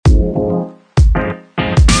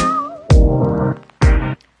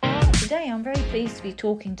pleased to be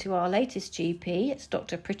talking to our latest GP. It's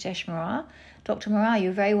Dr Pritesh Morar. Dr Morar,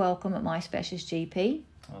 you're very welcome at My Specialist GP.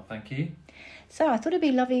 Well, thank you. So I thought it'd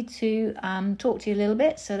be lovely to talk to you a little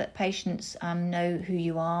bit so that patients know who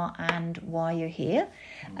you are and why you're here.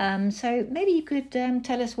 So maybe you could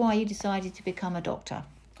tell us why you decided to become a doctor.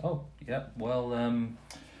 Oh, yeah. Well,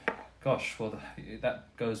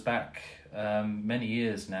 that goes back many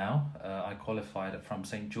years now. I qualified from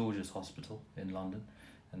St George's Hospital in London,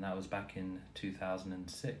 and that was back in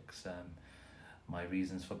 2006. My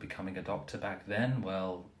reasons for becoming a doctor back then,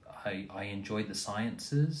 well, I enjoyed the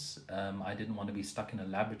sciences. I didn't want to be stuck in a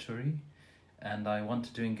laboratory, and I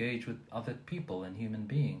wanted to engage with other people and human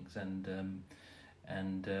beings. And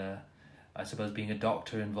I suppose being a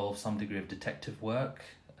doctor involves some degree of detective work,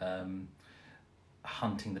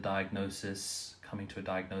 hunting the diagnosis, coming to a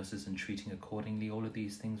diagnosis and treating accordingly. All of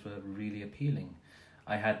these things were really appealing.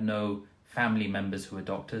 I had no family members who were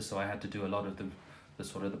doctors, so I had to do a lot of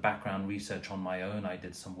the background research on my own. I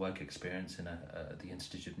did some work experience in the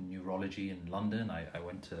Institute of Neurology in London. I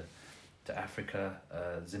went to Africa,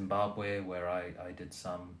 Zimbabwe, where I did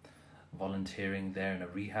some volunteering there in a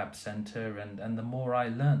rehab center, and the more I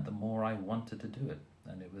learned, the more I wanted to do it.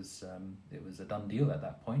 And it was a done deal at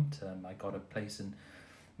that point. I got a place in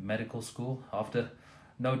medical school after,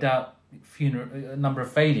 no doubt, a number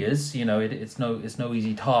of failures. You know, it's no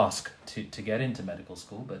easy task to get into medical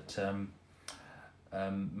school, but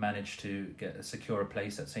managed to secure a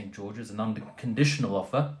place at St George's, an unconditional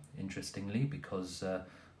offer, interestingly, because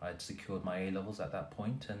I'd secured my A-levels at that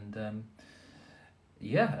point, and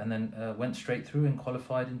then went straight through and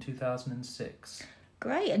qualified in 2006.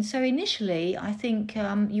 Great. And so initially, I think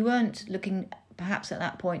you weren't looking perhaps at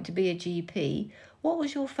that point to be a GP. What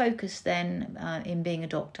was your focus then in being a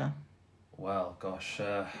doctor? Well, gosh,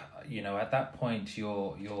 at that point,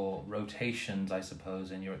 your rotations, I suppose,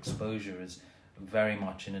 and your exposure is very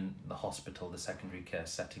much in the hospital, the secondary care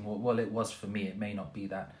setting. Well, it was for me. It may not be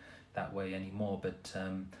that way anymore, but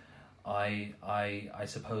I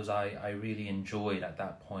suppose I really enjoyed at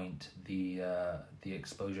that point the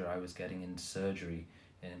exposure I was getting in surgery,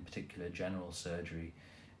 in particular general surgery.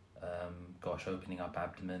 Opening up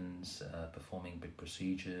abdomens, performing big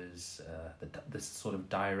procedures, this sort of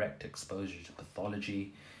direct exposure to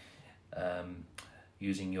pathology,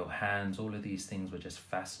 using your hands. All of these things were just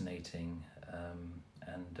fascinating.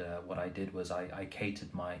 And what I did was I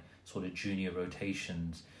catered my sort of junior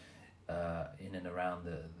rotations in and around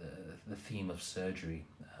the theme of surgery.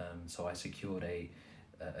 So I secured a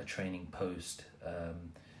training post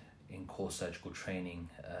in core surgical training,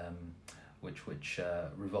 which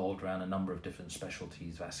revolved around a number of different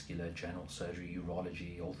specialties: vascular, general surgery,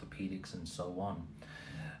 urology, orthopedics, and so on.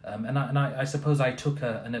 And I suppose I took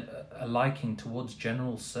a liking towards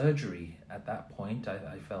general surgery at that point.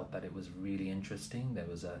 I felt that it was really interesting. There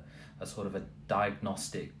was a sort of a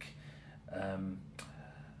diagnostic,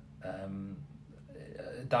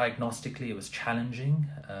 diagnostically it was challenging,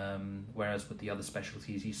 whereas with the other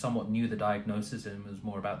specialties you somewhat knew the diagnosis and it was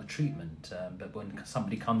more about the treatment. But when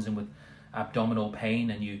somebody comes in with abdominal pain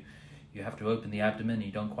and you have to open the abdomen,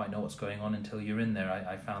 you don't quite know what's going on until you're in there.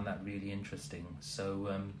 I found that really interesting. So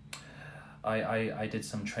I did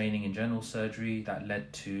some training in general surgery that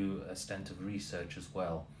led to a stint of research as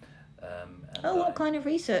well. What kind of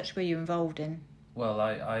research were you involved in? Well,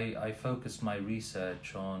 I focused my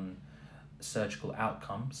research on surgical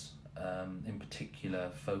outcomes, in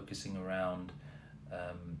particular focusing around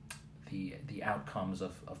the outcomes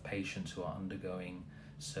of patients who are undergoing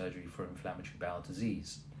surgery for inflammatory bowel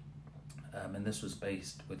disease. And this was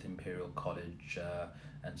based with Imperial College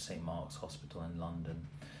and St Mark's Hospital in London.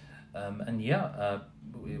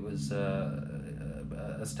 It was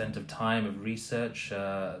a stint of time of research,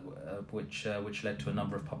 which led to a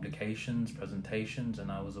number of publications, presentations,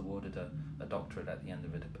 and I was awarded a doctorate at the end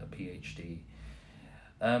of it, a PhD.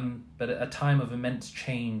 But a time of immense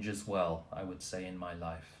change as well, I would say, in my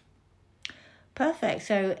life. Perfect.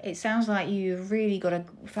 So it sounds like you've really got a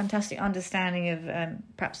fantastic understanding of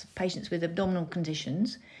perhaps patients with abdominal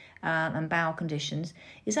conditions and bowel conditions.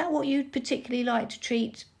 Is that what you'd particularly like to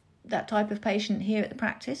treat, that type of patient here at the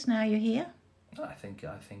practice now you're here? I think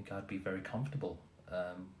I'd be very comfortable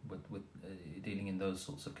with dealing in those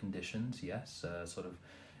sorts of conditions. Yes, sort of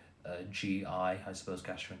GI, I suppose,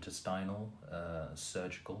 gastrointestinal,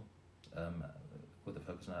 surgical, with a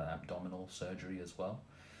focus on abdominal surgery as well.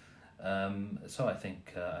 So I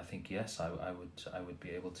think yes, I would be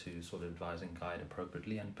able to sort of advise and guide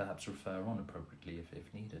appropriately, and perhaps refer on appropriately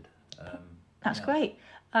if needed. That's great.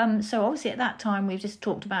 So obviously at that time we've just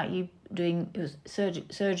talked about you doing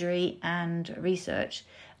surgery and research.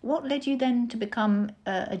 What led you then to become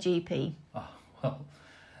a GP? Well,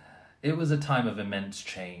 it was a time of immense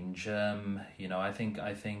change. I think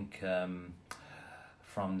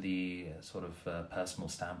from the sort of personal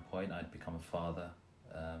standpoint, I'd become a father.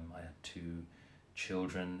 I had 2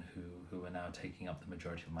 children who are now taking up the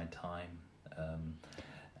majority of my time,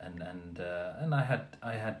 and I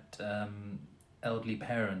had elderly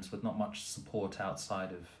parents with not much support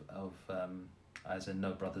outside of as in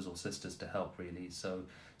no brothers or sisters to help really. So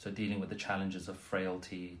dealing with the challenges of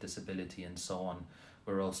frailty, disability, and so on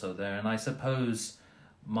were also there. And I suppose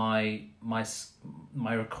my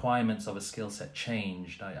requirements of a skill set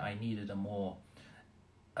changed. I needed a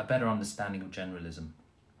better understanding of generalism,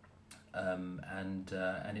 and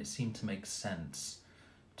it seemed to make sense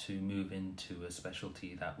to move into a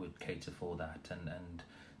specialty that would cater for that. And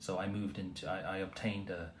so I obtained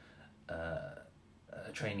a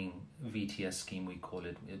training VTS scheme, we call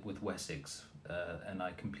it, with Wessex, and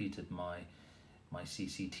I completed my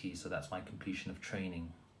CCT, so that's my completion of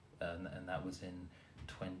training, and that was in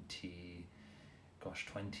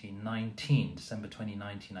 2019, December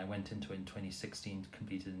 2019. I went into it in 2016,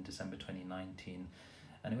 completed in December 2019,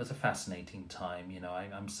 and it was a fascinating time.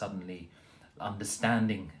 I'm suddenly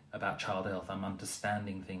understanding about child health. I'm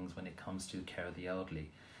understanding things when it comes to care of the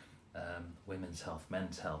elderly, women's health,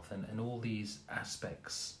 men's health, and all these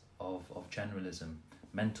aspects of generalism,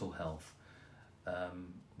 mental health,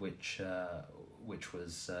 which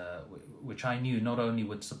I knew not only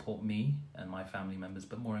would support me and my family members,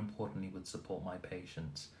 but more importantly would support my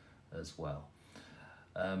patients as well.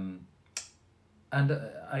 And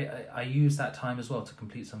I used that time as well to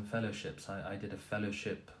complete some fellowships. I did a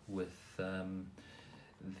fellowship with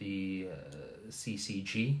the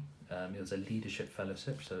CCG. It was a leadership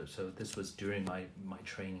fellowship, so this was during my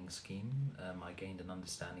training scheme. I gained an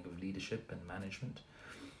understanding of leadership and management.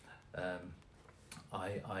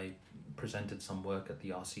 I presented some work at the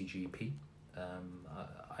RCGP.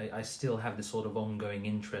 I still have this sort of ongoing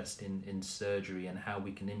interest in surgery and how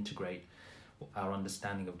we can integrate our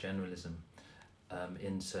understanding of generalism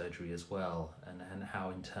in surgery as well, and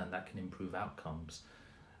how in turn that can improve outcomes.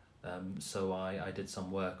 So I did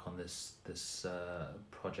some work on this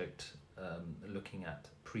project looking at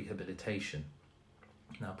prehabilitation.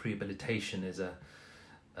 Now, prehabilitation is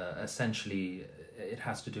essentially, it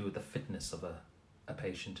has to do with the fitness of a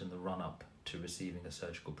patient in the run-up to receiving a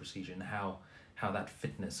surgical procedure, and how that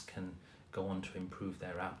fitness can go on to improve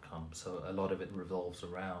their outcome. So a lot of it revolves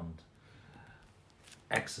around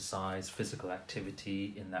exercise, physical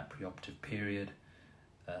activity in that preoperative period,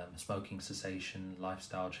 smoking cessation,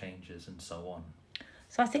 lifestyle changes, and so on.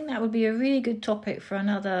 So I think that would be a really good topic for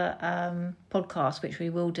another podcast, which we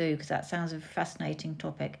will do, because that sounds a fascinating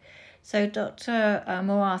topic. So Dr.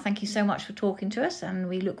 Morar, thank you so much for talking to us, and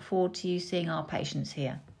we look forward to you seeing our patients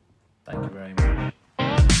here. Thank you very much.